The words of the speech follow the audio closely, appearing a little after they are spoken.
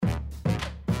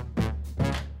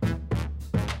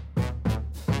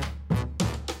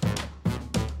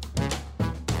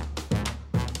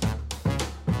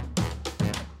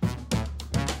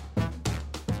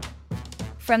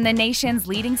From the nation's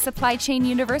leading supply chain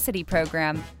university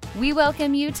program, we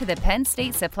welcome you to the Penn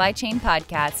State Supply Chain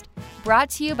Podcast, brought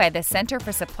to you by the Center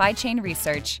for Supply Chain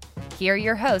Research. Here are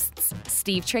your hosts,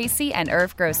 Steve Tracy and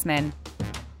Irv Grossman.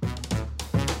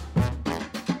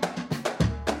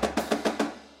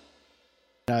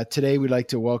 Today, we'd like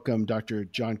to welcome Dr.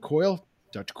 John Coyle.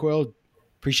 Dr. Coyle,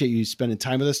 appreciate you spending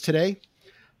time with us today.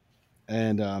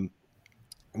 And I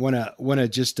want to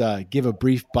just give a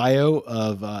brief bio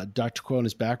of Dr. Coyle and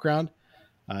his background.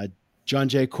 John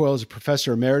J. Coyle is a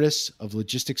professor emeritus of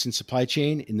logistics and supply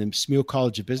chain in the Smeal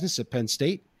College of Business at Penn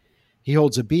State. He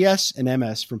holds a BS and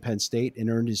MS from Penn State and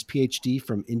earned his PhD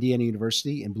from Indiana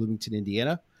University in Bloomington,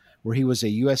 Indiana, where he was a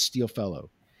U.S. Steel Fellow.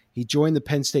 He joined the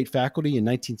Penn State faculty in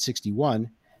 1961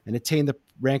 and attained the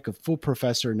rank of full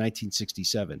professor in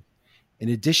 1967. In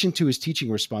addition to his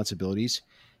teaching responsibilities,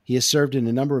 he has served in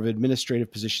a number of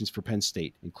administrative positions for Penn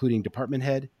State, including department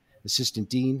head, assistant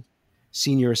dean,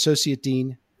 senior associate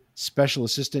dean, special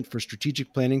assistant for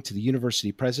strategic planning to the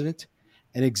university president,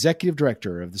 and executive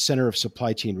director of the Center of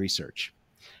Supply Chain Research.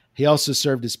 He also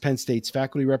served as Penn State's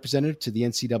faculty representative to the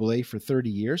NCAA for 30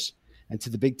 years and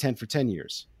to the Big Ten for 10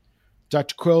 years.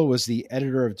 Dr. Coyle was the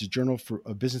editor of the Journal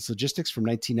of Business Logistics from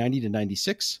 1990 to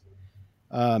 96.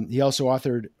 He also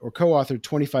authored or co-authored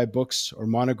 25 books or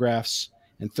monographs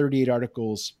and 38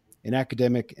 articles in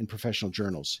academic and professional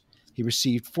journals. He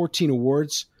received 14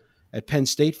 awards at Penn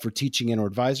State for teaching and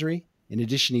advisory. In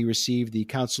addition, he received the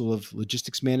Council of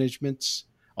Logistics Management's,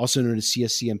 also known as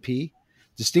CSCMP,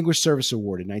 Distinguished Service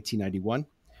Award in 1991,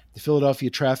 the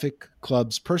Philadelphia Traffic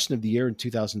Club's Person of the Year in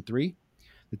 2003,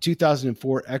 the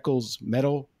 2004 Eccles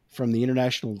Medal from the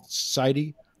International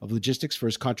Society of Logistics for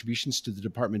his contributions to the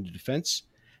Department of Defense,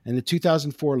 and the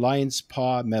 2004 Lion's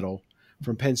Paw Medal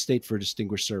from Penn State for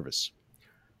distinguished service.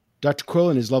 Dr. Coyle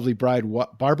and his lovely bride,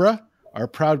 Barbara, are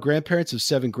proud grandparents of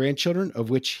 7 grandchildren,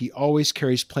 of which he always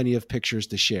carries plenty of pictures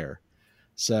to share.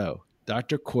 So,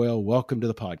 Dr. Coyle, welcome to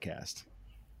the podcast.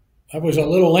 That was a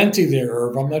little lengthy there,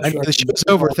 Irv. I'm not sure. The show's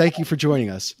over. Thank you for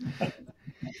joining us.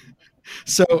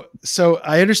 So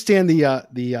I understand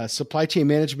the Supply Chain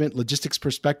Management Logistics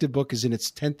Perspective book is in its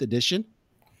 10th edition.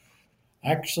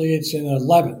 Actually, it's in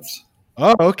 11th.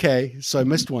 Oh, okay. So I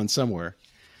missed one somewhere.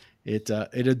 It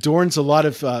adorns a lot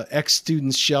of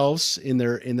ex-students' shelves in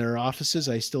their offices.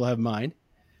 I still have mine,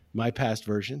 my past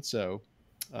version. So,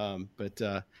 and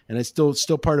it's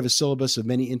still part of a syllabus of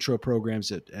many intro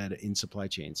programs in supply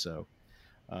chain. So,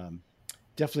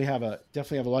 definitely have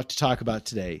a lot to talk about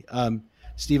today.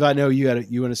 Steve, I know you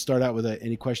want to start out with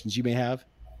any questions you may have.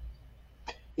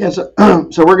 Yeah, so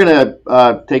we're going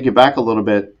to take you back a little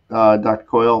bit, Dr.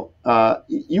 Coyle.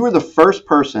 You were the first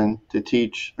person to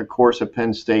teach a course at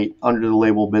Penn State under the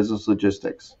label Business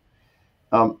Logistics.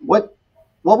 What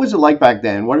was it like back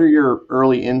then? What are your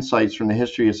early insights from the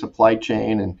history of supply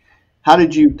chain, and how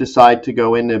did you decide to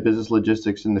go into business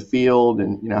logistics in the field?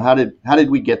 And how did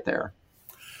we get there?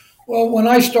 Well, when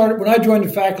I joined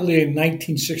the faculty in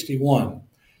 1961,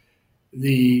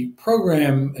 the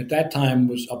program at that time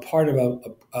was a part of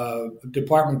a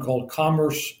department called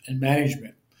Commerce and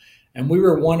Management. And we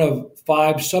were one of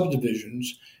 5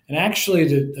 subdivisions. And actually,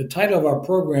 the title of our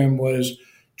program was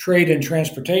Trade and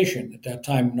Transportation at that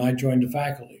time when I joined the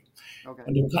faculty. Okay.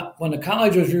 When the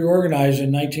college was reorganized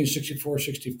in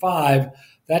 1964-65,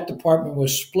 that department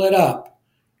was split up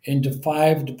into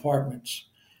 5 departments.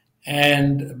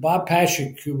 And Bob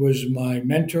Paschik, who was my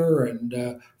mentor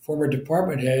and former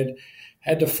department head,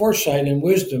 had the foresight and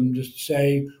wisdom to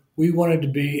say we wanted to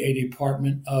be a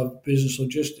department of business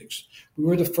logistics. We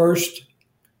were the first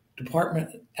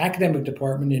academic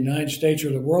department in the United States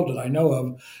or the world that I know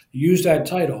of to use that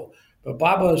title. But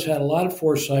Bob has had a lot of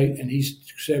foresight, and he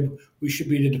said we should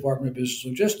be the Department of Business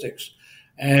Logistics.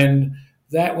 And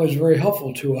that was very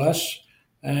helpful to us.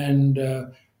 And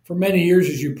for many years,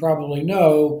 as you probably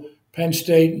know, Penn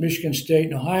State, Michigan State,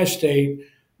 and Ohio State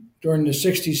during the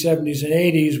 60s, 70s, and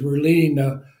 80s were leading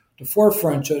the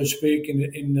forefront, so to speak,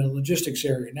 in the logistics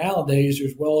area. Nowadays,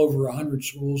 there's well over 100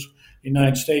 schools in the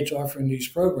United States offering these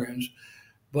programs.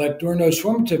 But during those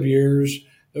formative years,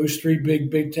 those 3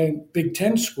 Big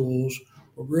Ten schools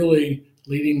were really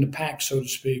leading the pack, so to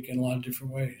speak, in a lot of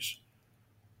different ways.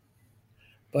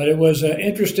 But it was an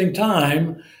interesting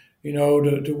time,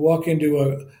 to walk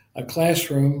into a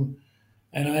classroom,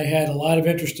 and I had a lot of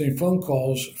interesting phone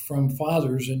calls from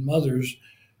fathers and mothers.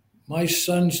 My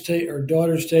son's or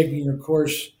daughter's taking a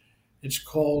course. It's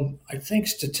called, I think,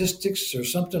 statistics or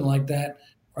something like that.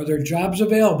 Are there jobs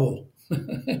available?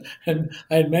 And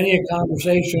I had many a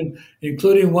conversation,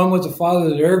 including one with a father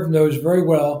that Irv knows very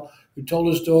well, who told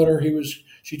his daughter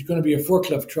she's going to be a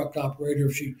forklift truck operator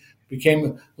if she became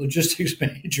a logistics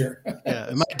major.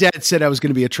 Yeah, my dad said I was going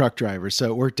to be a truck driver,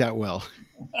 so it worked out well.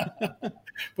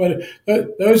 But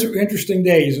those are interesting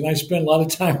days, and I spent a lot of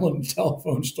time on the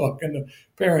telephones talking to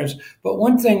parents. But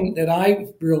one thing that I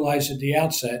realized at the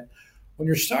outset, when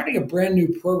you're starting a brand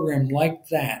new program like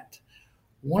that,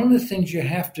 one of the things you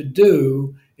have to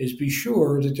do is be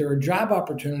sure that there are job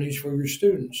opportunities for your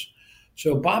students.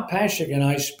 So Bob Pashik and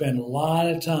I spent a lot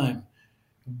of time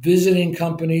visiting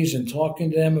companies and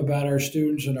talking to them about our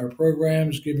students and our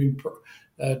programs, giving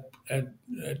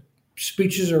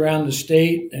speeches around the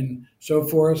state and so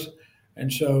forth.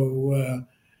 And so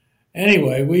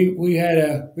anyway, we had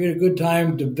a good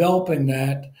time developing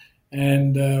that,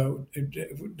 and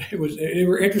they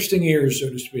were interesting years, so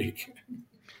to speak.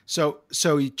 So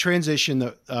you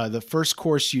transitioned. The first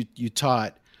course you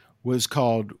taught was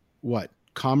called what?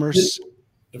 Commerce.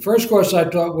 The first course I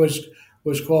taught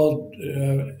was called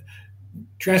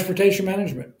Transportation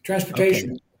Management.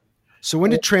 Transportation. Okay. So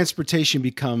when did transportation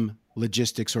become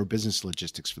logistics, or business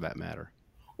logistics for that matter?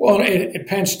 Well, at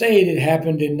Penn State, it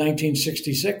happened in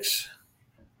 1966.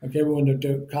 Okay, when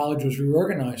the college was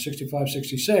reorganized, 65,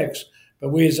 66. But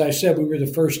we, as I said, we were the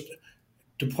first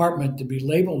department to be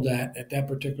labeled that at that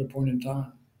particular point in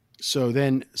time. So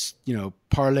then,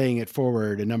 parlaying it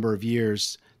forward a number of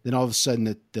years, then all of a sudden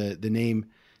the name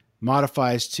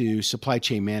modifies to supply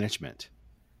chain management.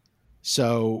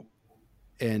 So,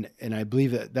 and I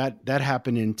believe that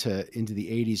happened into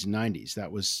the 80s and 90s.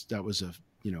 That was a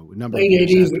number late of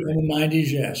years 80s and the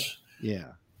 90s, yes.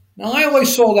 Yeah. Now I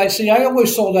always saw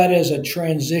that as a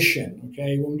transition.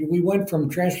 Okay, when we went from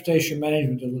transportation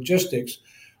management to logistics,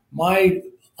 my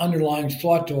underlying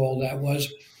thought to all that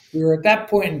was we were at that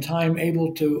point in time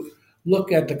able to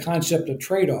look at the concept of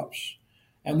trade-offs,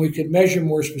 and we could measure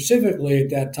more specifically at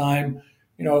that time,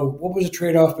 what was the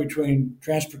trade-off between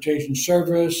transportation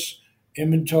service,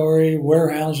 inventory,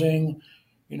 warehousing,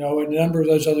 and a number of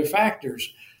those other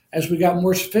factors. As we got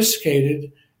more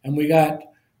sophisticated and we got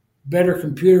better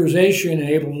computerization and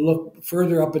able to look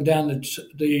further up and down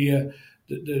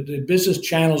the business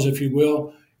channels, if you will,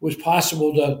 it was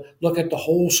possible to look at the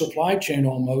whole supply chain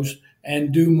almost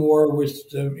and do more with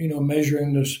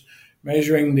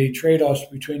measuring the trade-offs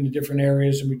between the different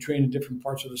areas and between the different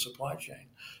parts of the supply chain.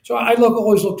 So I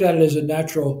always looked at it as a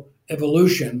natural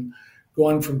evolution,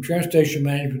 going from transportation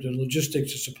management to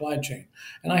logistics to supply chain.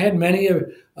 And I had many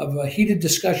of heated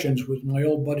discussions with my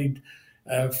old buddy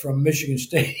from Michigan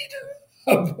State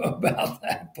about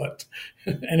that. But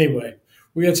anyway,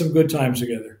 we had some good times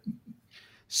together.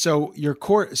 So your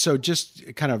course, so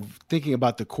just kind of thinking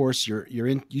about the course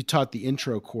you taught the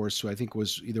intro course, so I think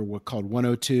was either called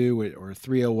 102 or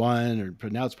 301,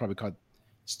 but now it's probably called.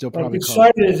 We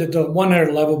started at the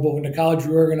 100 level, but when the college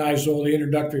reorganized all the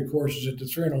introductory courses at the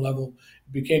 300 level,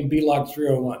 it became BLOG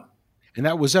 301. And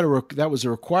that was a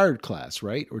required class,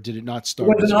 right? Or did it not start?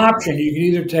 It was an option. You could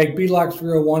either take BLOG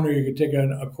 301 or you could take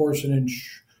a course in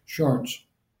insurance.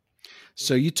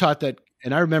 So you taught that,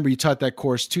 and I remember you taught that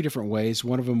course two different ways.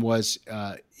 One of them was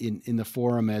in the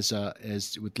forum as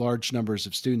with large numbers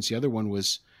of students. The other one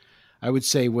was, I would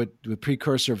say, what the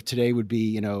precursor of today would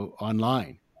be,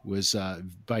 online. Was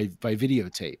by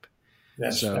videotape.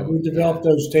 Yes, so, we developed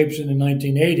those tapes in the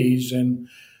 1980s, and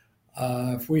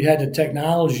if we had the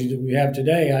technology that we have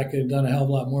today, I could have done a hell of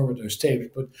a lot more with those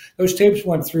tapes. But those tapes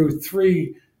went through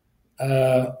three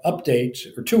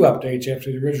updates, or two updates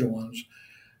after the original ones,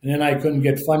 and then I couldn't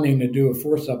get funding to do a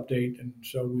fourth update, and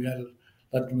so we had to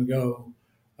let them go.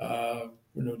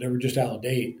 They were just out of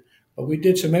date. But we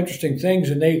did some interesting things,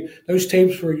 and those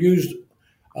tapes were used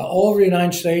all over the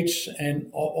United States and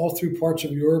all through parts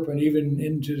of Europe and even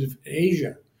into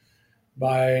Asia,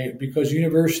 because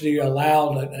university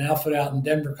allowed an outfit out in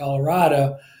Denver,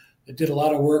 Colorado, that did a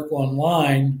lot of work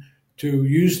online to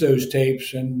use those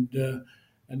tapes, and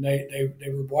they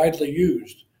were widely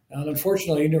used. And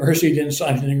unfortunately, university didn't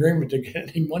sign an agreement to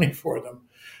get any money for them.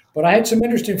 But I had some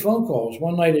interesting phone calls.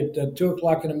 One night at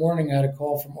 2:00 in the morning, I had a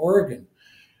call from Oregon.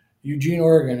 Eugene,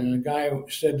 Oregon, and a guy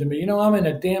said to me, I'm in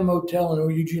a damn motel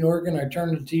in Eugene, Oregon. I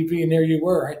turned the TV, and there you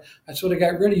were. I sort of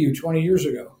got rid of you 20 years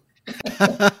ago.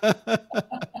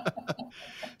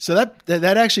 So that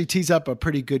actually tees up a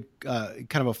pretty good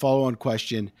kind of a follow-on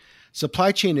question.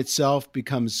 Supply chain itself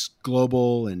becomes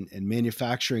global and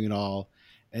manufacturing and all,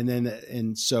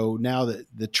 and so now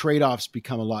the trade-offs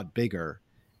become a lot bigger,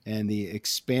 and the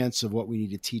expanse of what we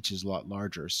need to teach is a lot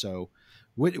larger. So,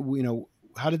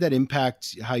 how did that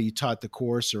impact how you taught the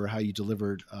course, or how you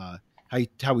delivered,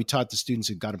 how we taught the students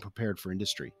and got them prepared for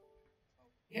industry?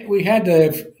 We had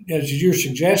to, as you're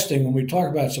suggesting, when we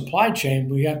talk about supply chain,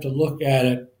 we have to look at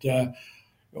it,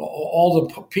 all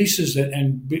the pieces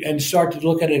and start to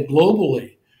look at it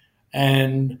globally.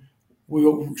 And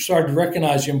we started to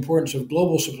recognize the importance of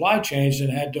global supply chains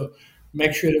and had to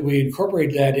make sure that we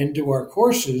incorporate that into our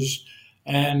courses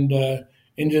and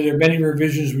into the many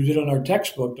revisions we did on our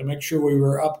textbook to make sure we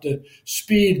were up to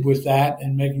speed with that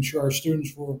and making sure our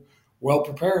students were well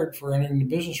prepared for entering the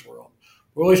business world.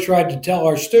 We always tried to tell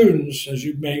our students, as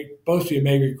both of you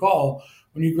may recall,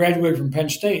 when you graduate from Penn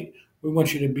State, we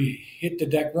want you to hit the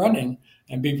deck running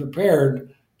and be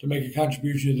prepared to make a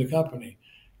contribution to the company.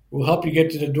 We'll help you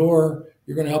get to the door.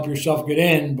 You're going to help yourself get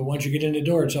in, but once you get in the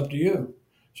door, it's up to you.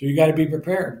 So you got to be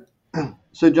prepared.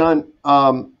 So, John,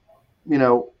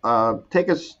 take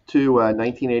us to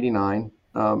 1989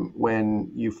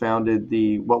 when you founded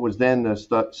what was then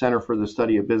the Center for the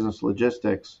Study of Business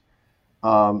Logistics,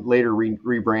 later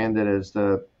rebranded as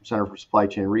the Center for Supply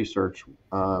Chain Research.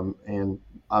 And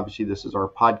obviously, this is our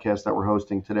podcast that we're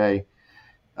hosting today.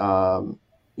 How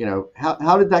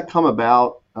did that come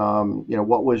about?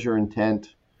 What was your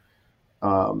intent?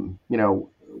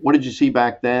 What did you see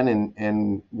back then,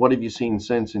 and what have you seen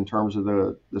since in terms of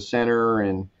the center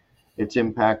and its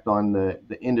impact on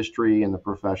the industry and the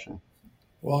profession?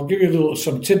 Well, I'll give you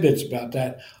some tidbits about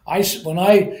that. When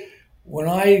I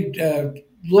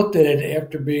looked at it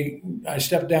after I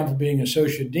stepped down from being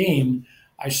associate dean,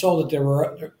 I saw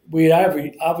that we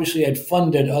obviously had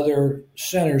funded other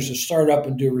centers to start up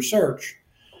and do research.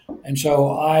 And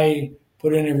so I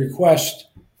put in a request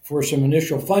for some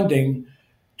initial funding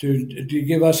to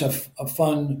give us a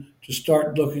fund to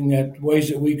start looking at ways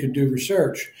that we could do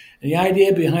research. And the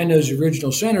idea behind those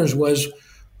original centers was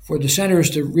for the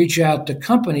centers to reach out to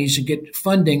companies and get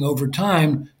funding over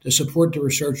time to support the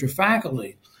research of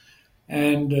faculty.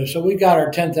 And so we got our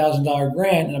 $10,000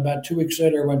 grant, and about 2 weeks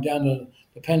later, I went down to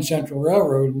the Penn Central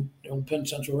Railroad,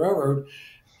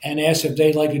 and asked if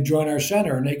they'd like to join our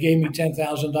center. And they gave me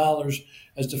 $10,000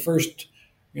 as the first,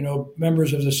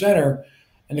 members of the center.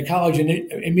 And the college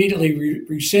immediately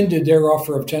rescinded their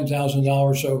offer of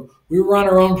 $10,000. So we were on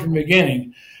our own from the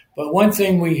beginning. But one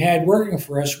thing we had working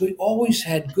for us, we always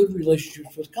had good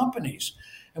relationships with companies.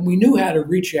 And we knew how to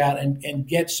reach out and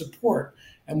get support.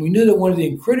 And we knew that one of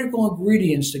the critical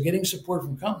ingredients to getting support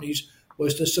from companies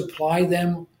was to supply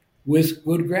them with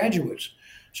good graduates.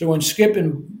 So when Skip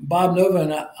and Bob Nova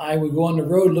and I would go on the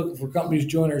road looking for companies to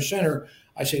join our center,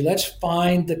 I say, let's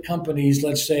find the companies,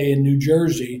 let's say in New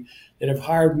Jersey, that have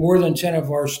hired more than 10 of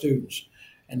our students.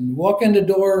 And walk in the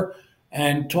door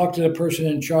and talk to the person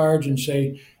in charge and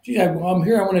say, gee, I'm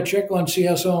here, I want to check on, see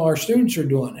how some of our students are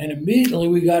doing. And immediately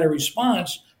we got a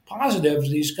response, positive, to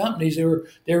these companies. They were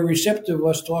receptive to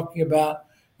us talking about,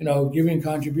 giving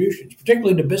contributions,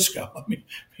 particularly Nabisco. I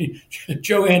mean,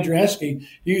 Joe Andrzejewski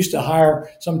used to hire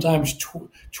sometimes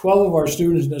 12 of our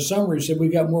students in the summer. He said, we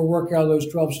got more work out of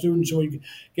those 12 students than we could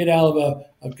get out of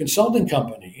a consulting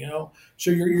company,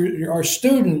 So our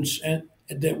students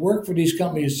that work for these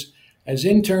companies as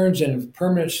interns and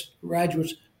permanent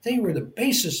graduates, they were the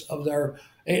basis of their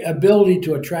ability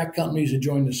to attract companies to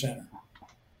join the center.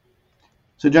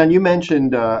 So, John, you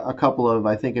mentioned a couple of,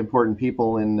 I think, important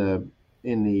people in the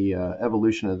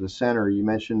evolution of the center. You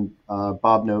mentioned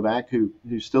Bob Novak,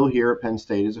 who's still here at Penn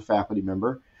State as a faculty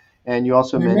member, and you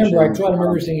also mentioned. I taught him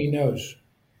everything he knows.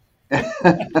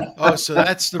 Oh, so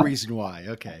that's the reason why.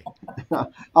 Okay.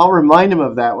 I'll remind him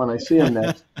of that when I see him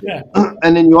next. Yeah.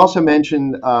 And then you also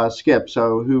mentioned Skip.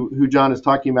 So who John is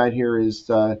talking about here is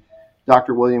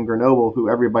Dr. William Grenoble,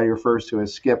 who everybody refers to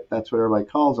as Skip. That's what everybody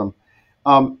calls him.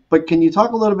 But can you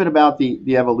talk a little bit about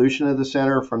the evolution of the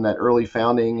center from that early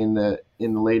founding in the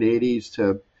late 80s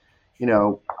to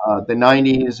the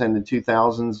 90s and the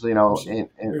 2000s,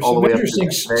 and all the way up to today? There's some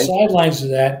interesting sidelines to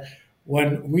that.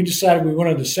 When we decided we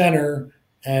wanted the center,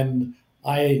 and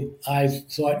I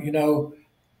thought,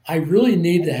 I really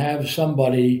need to have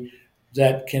somebody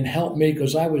that can help me,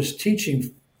 because I was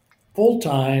teaching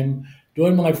full-time,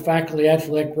 doing my faculty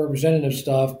athletic representative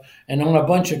stuff, and on a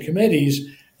bunch of committees.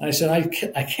 And I said,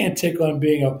 I can't take on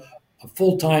being a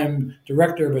full-time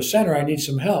director of a center. I need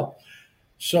some help.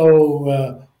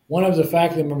 So one of the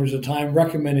faculty members at the time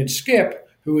recommended Skip,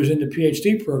 who was in the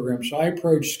PhD program. So I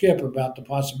approached Skip about the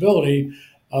possibility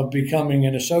of becoming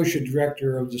an associate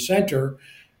director of the center.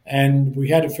 And we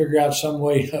had to figure out some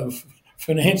way of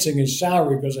financing his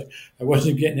salary because I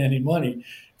wasn't getting any money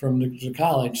from the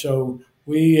college. So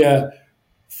the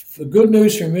good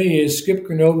news for me is Skip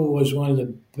Grenoble was one of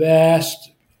the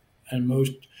best and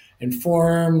most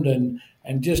informed and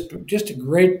just a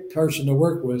great person to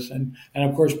work with. And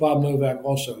of course, Bob Novak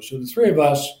also. So the three of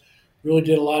us really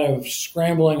did a lot of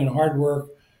scrambling and hard work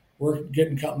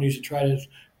getting companies to try to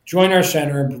join our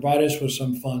center and provide us with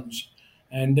some funds.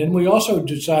 And then we also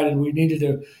decided we needed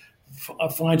to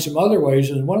find some other ways.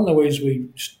 And one of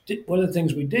the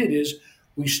things we did is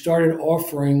we started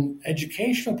offering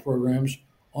educational programs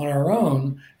on our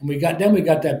own. And we got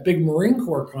that big Marine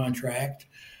Corps contract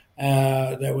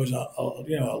that was a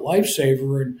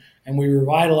lifesaver, and we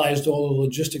revitalized all the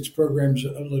logistics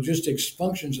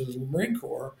functions of the Marine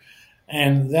Corps,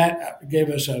 and that gave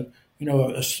us a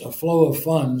flow of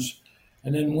funds.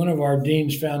 And then one of our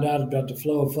deans found out about the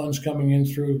flow of funds coming in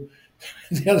through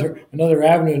another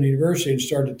avenue in the university and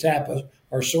started to tap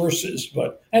our sources.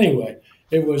 But anyway,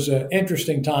 it was an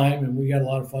interesting time, and we had a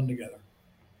lot of fun together.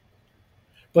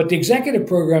 But the executive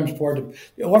programs part of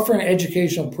offering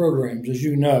educational programs, as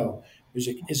you know,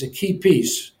 is a key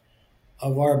piece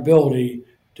of our ability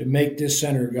to make this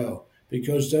center go,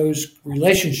 because those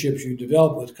relationships you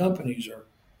develop with companies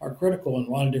are critical in a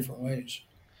lot of different ways.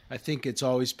 I think it's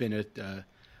always been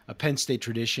a Penn State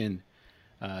tradition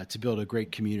to build a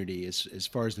great community. As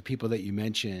far as the people that you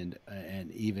mentioned,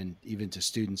 and even to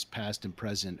students past and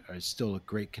present, are still a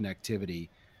great connectivity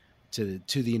to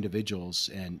the individuals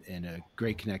and a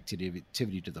great connectivity to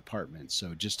the department.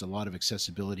 So just a lot of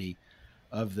accessibility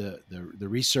of the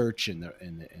research and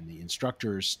the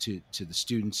instructors to the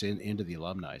students and to the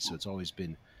alumni. So it's always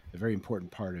been a very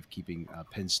important part of keeping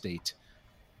Penn State's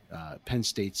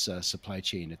supply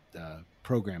chain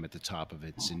program at the top of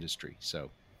its industry. So,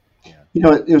 yeah.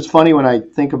 It was funny when I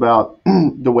think about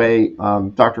the way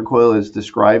Dr. Coyle is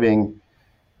describing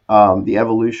the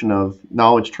evolution of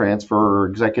knowledge transfer or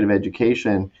executive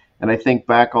education. And I think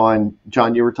back on,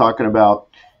 John, you were talking about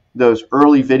those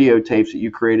early videotapes that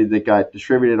you created that got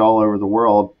distributed all over the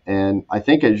world. And I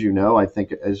think, as you know,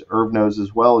 as Irv knows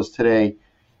as well as today,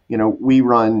 we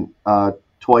run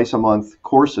twice a month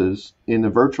courses in the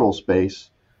virtual space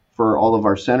for all of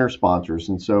our center sponsors.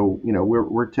 And so,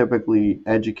 we're typically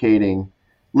educating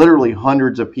literally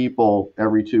hundreds of people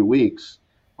every 2 weeks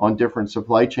on different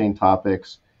supply chain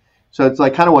topics. So it's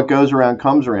like kind of what goes around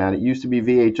comes around. It used to be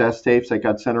VHS tapes that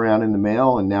got sent around in the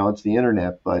mail, and now it's the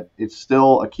internet, but it's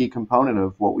still a key component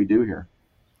of what we do here.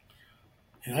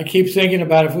 And I keep thinking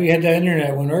about if we had the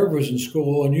internet when Irv was in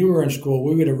school and you were in school,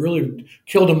 we would have really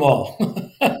killed them all.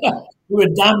 We would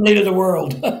have dominated the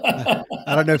world.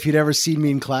 I don't know if you'd ever seen me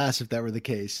in class if that were the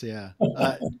case. Yeah.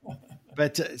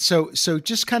 But so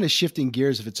just kind of shifting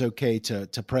gears, if it's okay,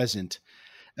 to present.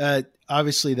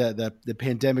 Obviously, the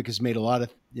pandemic has made a lot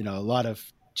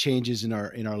of changes in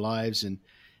our lives, and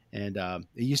it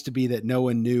used to be that no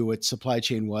one knew what supply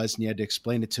chain was, and you had to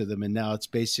explain it to them. And now it's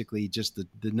basically just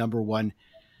the number one,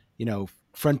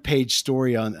 front page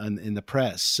story in the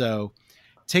press. So,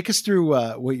 take us through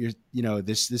what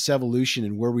this evolution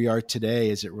and where we are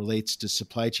today as it relates to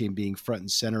supply chain being front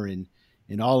and center in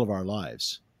all of our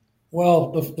lives.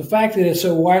 Well, the fact that it's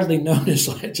so widely known is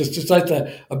just like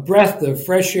a breath of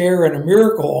fresh air and a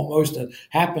miracle almost that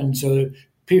happened. So that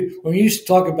when we used to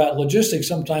talk about logistics,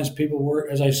 sometimes people were,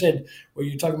 as I said, were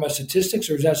you talking about statistics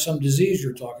or is that some disease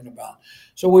you're talking about?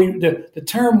 So the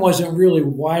term wasn't really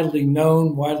widely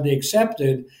known, widely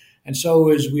accepted. And so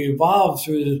as we evolved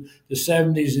through the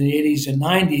 70s and the 80s and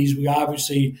 90s, we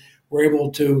obviously were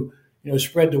able to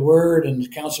spread the word, and the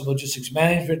Council of Logistics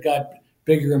Management got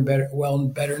bigger and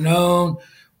better known.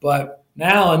 But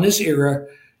now in this era,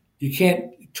 you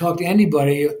can't talk to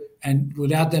anybody and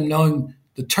without them knowing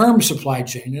the term supply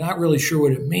chain. They're not really sure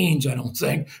what it means, I don't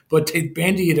think, but they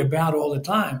bandy it about all the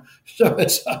time. So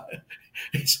it's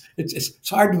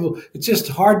hard to, it's just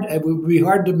hard. It would be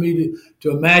hard to me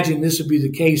to imagine this would be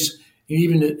the case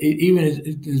even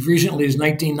as recently as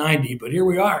 1990. But here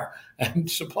we are, and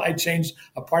supply chain's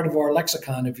a part of our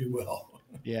lexicon, if you will.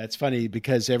 Yeah, it's funny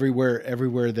because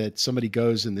everywhere that somebody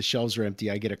goes and the shelves are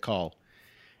empty, I get a call,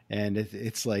 and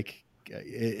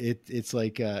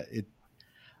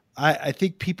I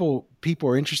think people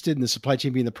are interested in the supply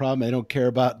chain being the problem. They don't care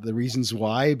about the reasons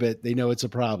why, but they know it's a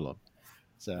problem.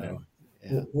 So,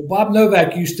 yeah. Well, Bob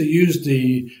Novak used to use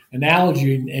the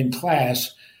analogy in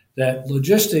class that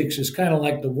logistics is kind of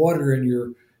like the water in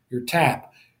your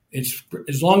tap. It's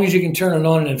as long as you can turn it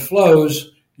on and it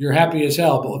flows, you're happy as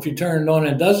hell. But if you turn it on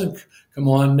and it doesn't come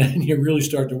on, then you really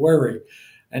start to worry.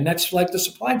 And that's like the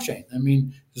supply chain. I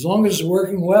mean, as long as it's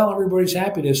working well, everybody's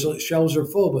happy. The shelves are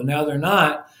full, but now they're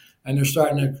not, and they're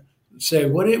starting to say,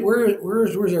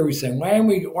 "Where's everything? Why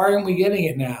aren't we getting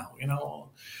it now?"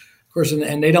 Of course,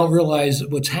 and they don't realize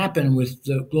what's happened with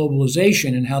the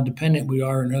globalization and how dependent we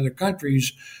are in other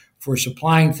countries for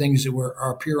supplying things that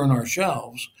appear on our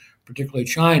shelves, particularly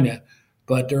China,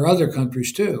 but there are other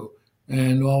countries too.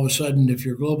 And all of a sudden, if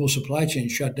your global supply chain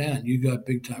shut down, you got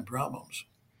big time problems.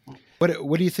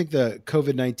 What do you think the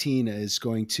COVID-19 is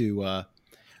going to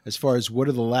as far as what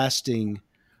are the lasting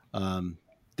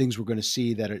things we're going to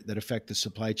see that affect the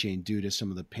supply chain due to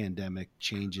some of the pandemic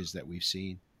changes that we've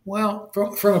seen? Well,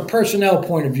 from a personnel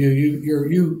point of view,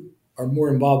 you are more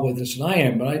involved with this than I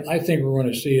am, but I think we're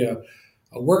going to see a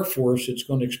workforce that's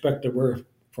going to expect to work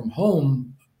from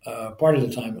home part of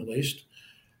the time at least,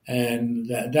 and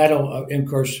that'll, of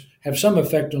course, have some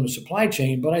effect on the supply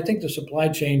chain. But I think the supply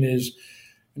chain is,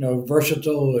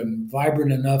 versatile and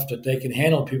vibrant enough that they can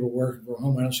handle people working from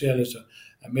home. I don't see that as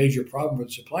a major problem with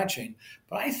the supply chain.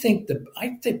 But I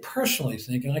personally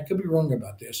think, and I could be wrong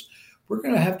about this, we're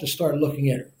going to have to start looking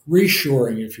at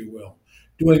reshoring, if you will,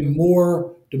 doing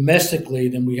more domestically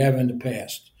than we have in the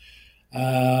past,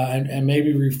 and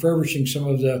maybe refurbishing some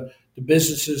of the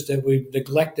businesses that we've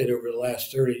neglected over the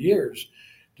last 30 years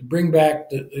to bring back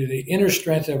the inner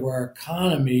strength of our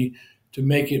economy to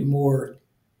make it more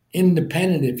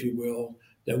independent, if you will,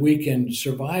 that we can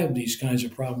survive these kinds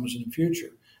of problems in the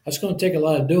future. That's going to take a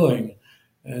lot of doing,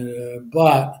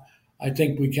 but I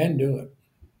think we can do it.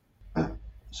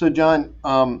 So, John,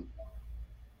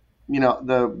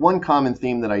 the one common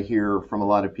theme that I hear from a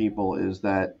lot of people is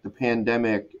that the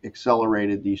pandemic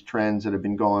accelerated these trends that have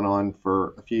been going on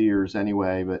for a few years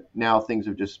anyway, but now things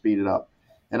have just speeded up.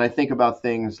 And I think about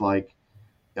things like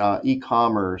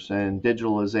e-commerce and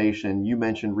digitalization. You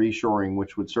mentioned reshoring,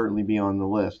 which would certainly be on the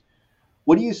list.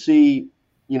 What do you see,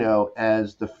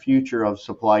 as the future of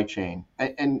supply chain?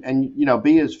 And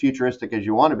be as futuristic as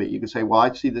you want to be. You can say, well,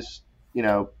 I see this,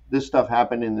 this stuff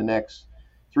happen in the next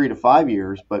 3 to 5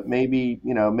 years, but maybe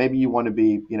you want to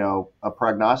be, a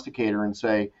prognosticator and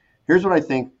say, here's what I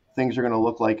think things are going to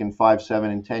look like in 5, 7,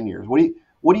 and 10 years.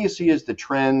 What do you see as the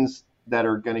trends that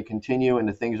are going to continue and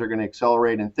the things that are going to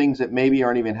accelerate and things that maybe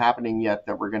aren't even happening yet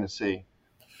that we're going to see?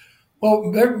 Well,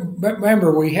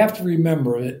 remember, we have to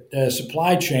remember that the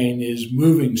supply chain is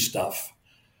moving stuff,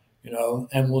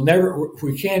 and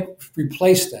we can't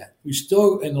replace that. We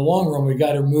still, in the long run, we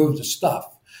got to move the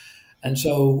stuff. And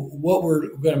so what we're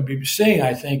going to be seeing,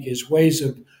 I think, is ways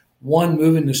of, one,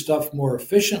 moving the stuff more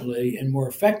efficiently and more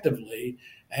effectively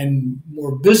and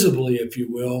more visibly, if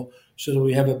you will, so that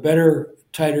we have a better,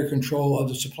 tighter control of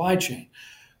the supply chain.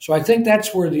 So I think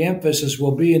that's where the emphasis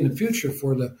will be in the future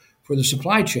for the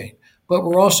supply chain. But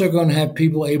we're also going to have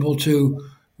people able to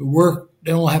work.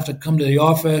 They don't have to come to the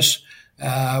office.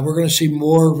 We're going to see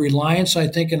more reliance, I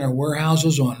think, in our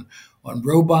warehouses on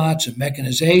robots and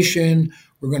mechanization.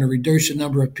 We're going to reduce the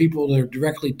number of people that are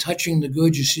directly touching the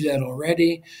goods. You see that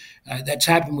already. That's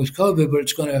happened with COVID, but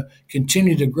it's going to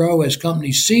continue to grow as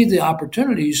companies see the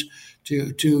opportunities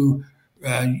to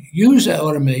use that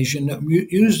automation,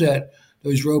 use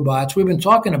those robots. We've been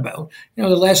talking about, the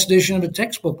last edition of the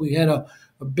textbook, we had a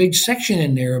big section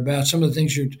in there about some of the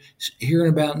things you're hearing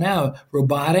about now,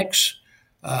 robotics,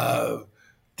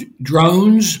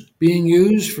 drones being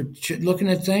used for looking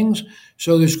at things.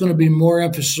 So there's going to be more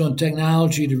emphasis on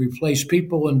technology to replace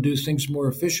people and do things more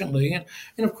efficiently. And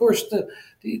of course,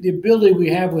 the ability we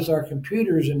have with our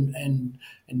computers and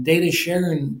data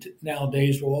sharing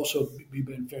nowadays will also be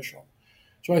beneficial.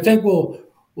 So I think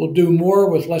we'll do more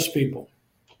with less people.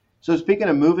 So speaking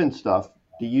of moving stuff,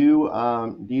 do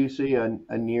you see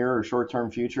a near or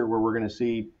short-term future where we're going to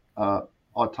see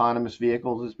autonomous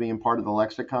vehicles as being part of the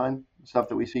lexicon, stuff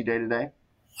that we see day to day?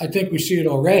 I think we see it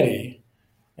already.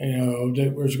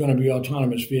 That there's going to be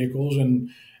autonomous vehicles, and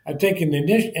I think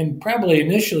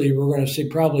initially we're going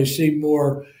to see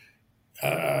more.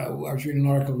 I was reading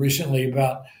an article recently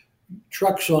about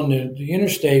trucks on the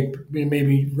interstate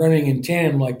maybe running in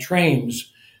tandem like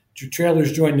trains.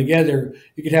 Trailers joined together.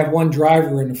 You could have one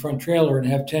driver in the front trailer and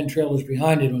have 10 trailers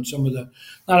behind it on some of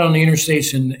not on the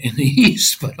interstates in the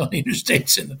east, but on the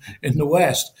interstates in the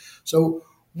west. So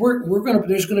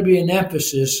there's going to be an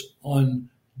emphasis on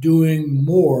doing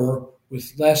more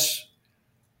with less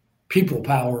people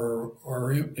power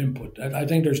or input. I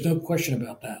think there's no question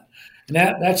about that. And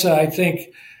that's I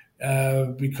think,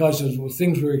 because of the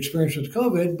things we're experiencing with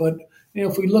COVID. But,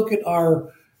 if we look at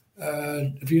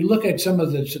if you look at some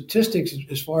of the statistics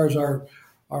as far as our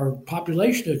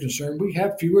population is concerned, we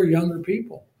have fewer younger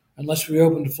people, unless we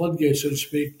open the floodgates, so to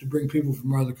speak, to bring people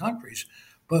from other countries.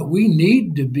 But we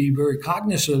need to be very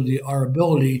cognizant of our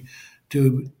ability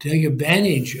to take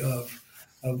advantage of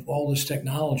all this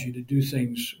technology to do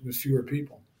things with fewer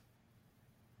people,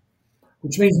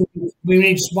 which means we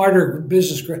need smarter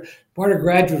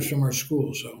graduates from our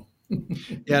schools. So.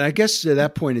 Yeah, and I guess at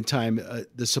that point in time,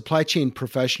 the supply chain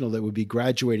professional that would be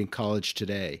graduating college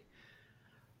today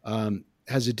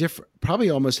probably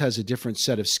almost has a different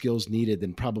set of skills needed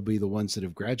than probably the ones that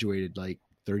have graduated like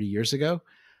 30 years ago.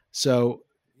 So,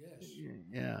 yes.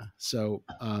 Yeah. So,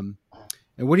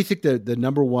 And what do you think the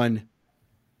number one,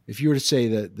 if you were to say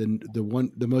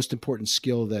the most important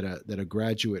skill that a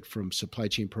graduate from supply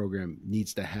chain program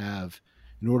needs to have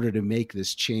in order to make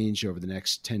this change over the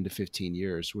next 10 to 15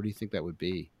 years, what do you think that would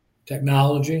be?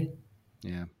 Technology.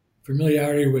 Yeah.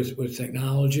 Familiarity with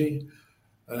technology,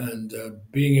 and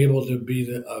being able to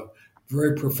be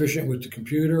very proficient with the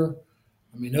computer.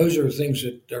 I mean, those are things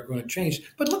that are going to change.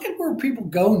 But look at where people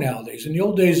go nowadays. In the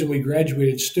old days when we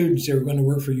graduated students, they were going to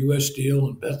work for U.S. Steel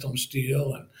and Bethlehem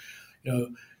Steel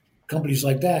and companies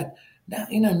like that.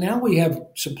 Now we have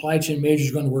supply chain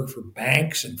majors going to work for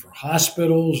banks and for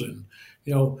hospitals, and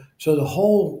so the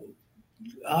whole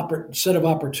set of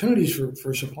opportunities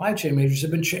for supply chain majors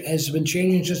has been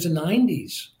changing since the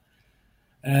 90s,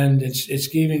 and it's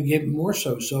getting more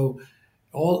so. So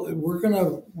there's going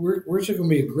to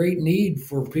be a great need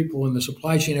for people in the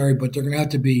supply chain area, but they're going to have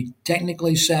to be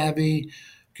technically savvy,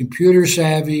 computer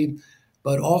savvy,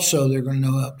 but also they're going to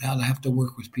know how to have to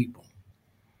work with people.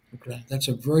 Okay, that's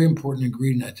a very important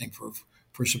ingredient, I think, for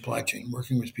supply chain,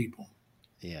 working with people.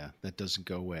 Yeah, that doesn't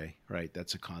go away, right?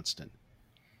 That's a constant.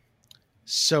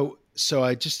 So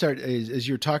I just started, as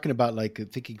you're talking about like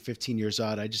thinking 15 years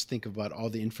out, I just think about all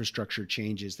the infrastructure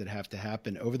changes that have to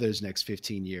happen over those next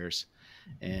 15 years.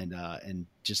 And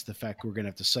just the fact we're going to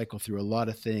have to cycle through a lot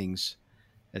of things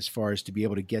as far as to be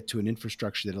able to get to an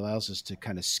infrastructure that allows us to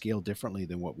kind of scale differently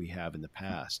than what we have in the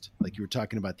past. Like you were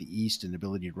talking about the East and the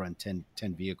ability to run 10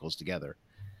 vehicles together.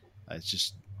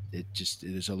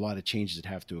 There's a lot of changes that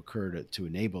have to occur to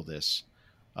enable this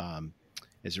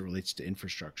as it relates to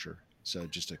infrastructure. So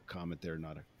just a comment there,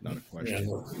 not a question.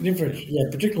 Yeah,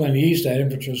 particularly in the East, that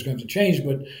infrastructure is going to change,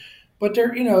 but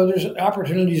there, there's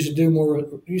opportunities to do more.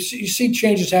 You see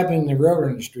changes happening in the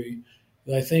railroad industry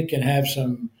that I think can have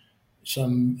some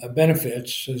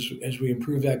benefits as we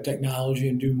improve that technology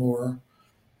and do more.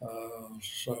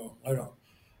 So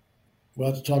we'll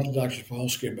have to talk to Dr.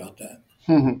 Spolsky about that.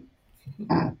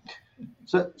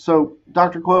 So,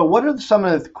 Dr. Coyle, what are some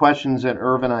of the questions that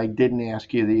Irv and I didn't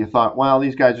ask you that you thought, well,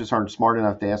 these guys just aren't smart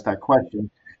enough to ask that question?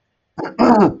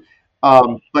 But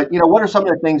what are some of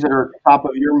the things that are top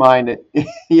of your mind that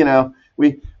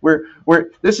we're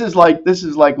this is like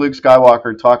Luke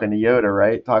Skywalker talking to Yoda,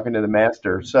 right? Talking to the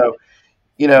master. So,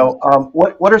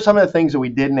 what are some of the things that we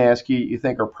didn't ask you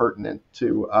think are pertinent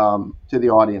to the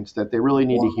audience that they really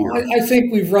need to hear? I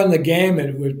think we've run the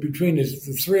gamut between the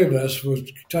three of us, was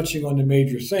touching on the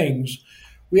major things.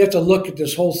 We have to look at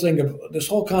this whole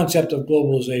concept of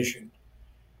globalization.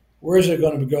 Where is it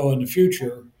going to go in the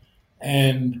future,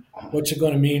 and what's it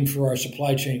going to mean for our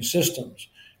supply chain systems?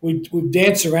 We've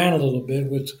danced around a little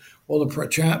bit with all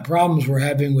the problems we're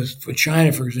having with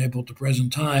China, for example, at the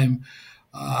present time.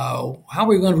 How are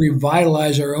we going to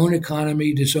revitalize our own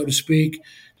economy, so to speak,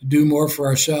 to do more for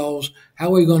ourselves? How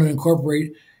are we going to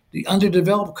incorporate the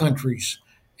underdeveloped countries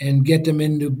and get them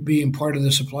into being part of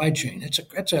the supply chain?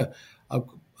 That's a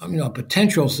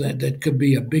potential thing that could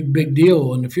be a big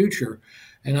deal in the future.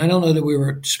 And I don't know that we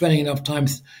were spending enough time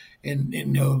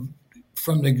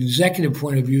from the executive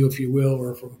point of view, if you will,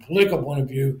 or from a political point of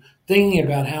view, thinking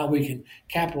about how we can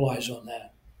capitalize on that.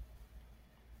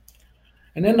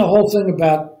 And then the whole thing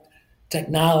about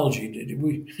technology,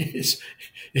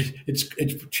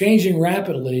 it's changing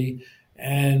rapidly,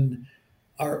 and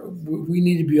we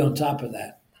need to be on top of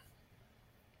that.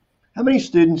 How many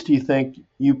students do you think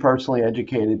you personally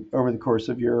educated over the course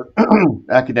of your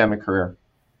academic career?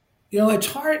 It's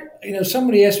hard.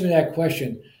 Somebody asked me that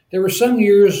question. There were some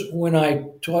years when I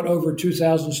taught over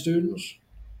 2,000 students.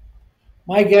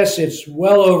 My guess it's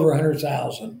well over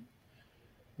 100,000.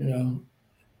 Here's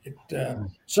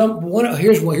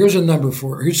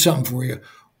something for you.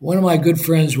 One of my good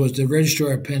friends was the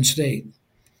registrar at Penn State,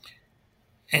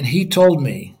 and he told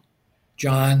me,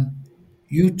 John,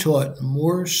 you taught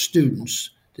more students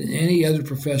than any other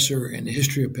professor in the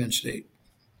history of Penn State.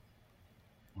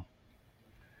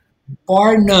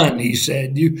 Bar none, he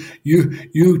said.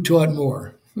 You taught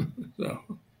more. So.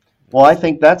 Well, I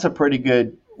think that's a pretty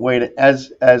good way to,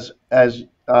 as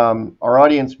our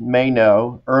audience may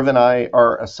know, Irv and I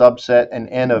are a subset, an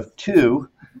N of 2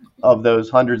 of those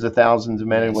hundreds of thousands of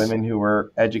men and women who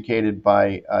were educated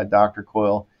by Dr.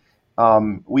 Coyle.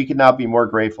 We could not be more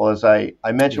grateful. As I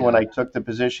mentioned when I took the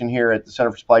position here at the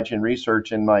Center for Supply Chain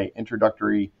Research in my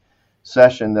introductory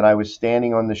session, that I was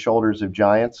standing on the shoulders of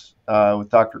giants with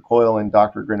Dr. Coyle and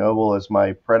Dr. Grenoble as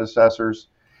my predecessors.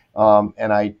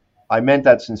 And I meant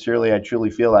that sincerely. I truly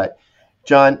feel that.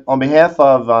 John, on behalf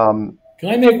of... Can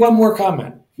I make one more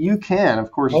comment? You can,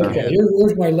 of course. Okay,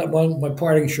 here's my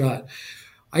parting shot.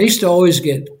 I used to always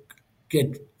get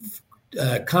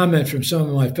comments from some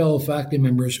of my fellow faculty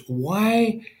members.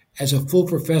 Why as a full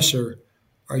professor,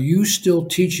 are you still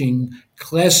teaching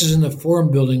classes in the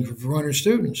Forum building for 400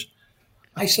 students?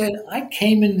 I said, I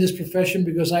came into this profession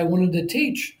because I wanted to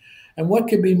teach. And what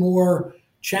could be more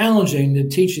challenging than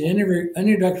teach an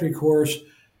introductory course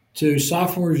to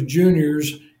sophomores,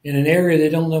 juniors in an area they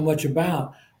don't know much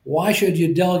about? Why should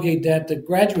you delegate that to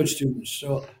graduate students?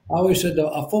 So I always said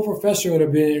a full professor ought to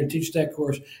be there to teach that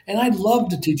course. And I'd love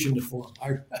to teach in the Forum.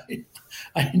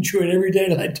 I enjoy it every day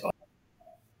that I taught.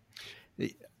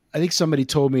 I think somebody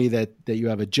told me that you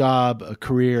have a job, a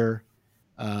career,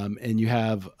 and you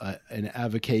have an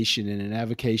avocation, and an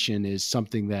avocation is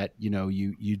something that,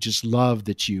 you just love,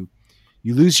 that you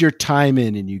lose your time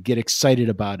in and you get excited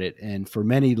about it. And for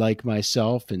many like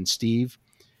myself and Steve,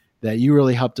 that you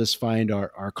really helped us find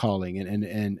our calling.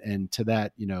 And to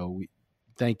that, we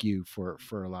thank you for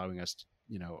allowing us,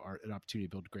 an opportunity to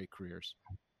build great careers.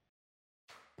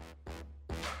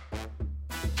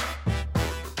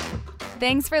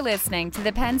 Thanks for listening to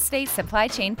the Penn State Supply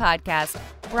Chain Podcast,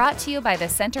 brought to you by the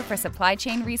Center for Supply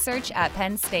Chain Research at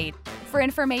Penn State. For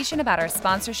information about our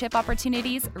sponsorship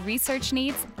opportunities, research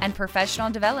needs, and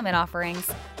professional development offerings,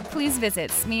 please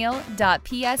visit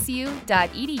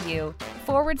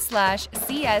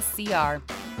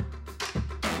smeal.psu.edu/CSCR.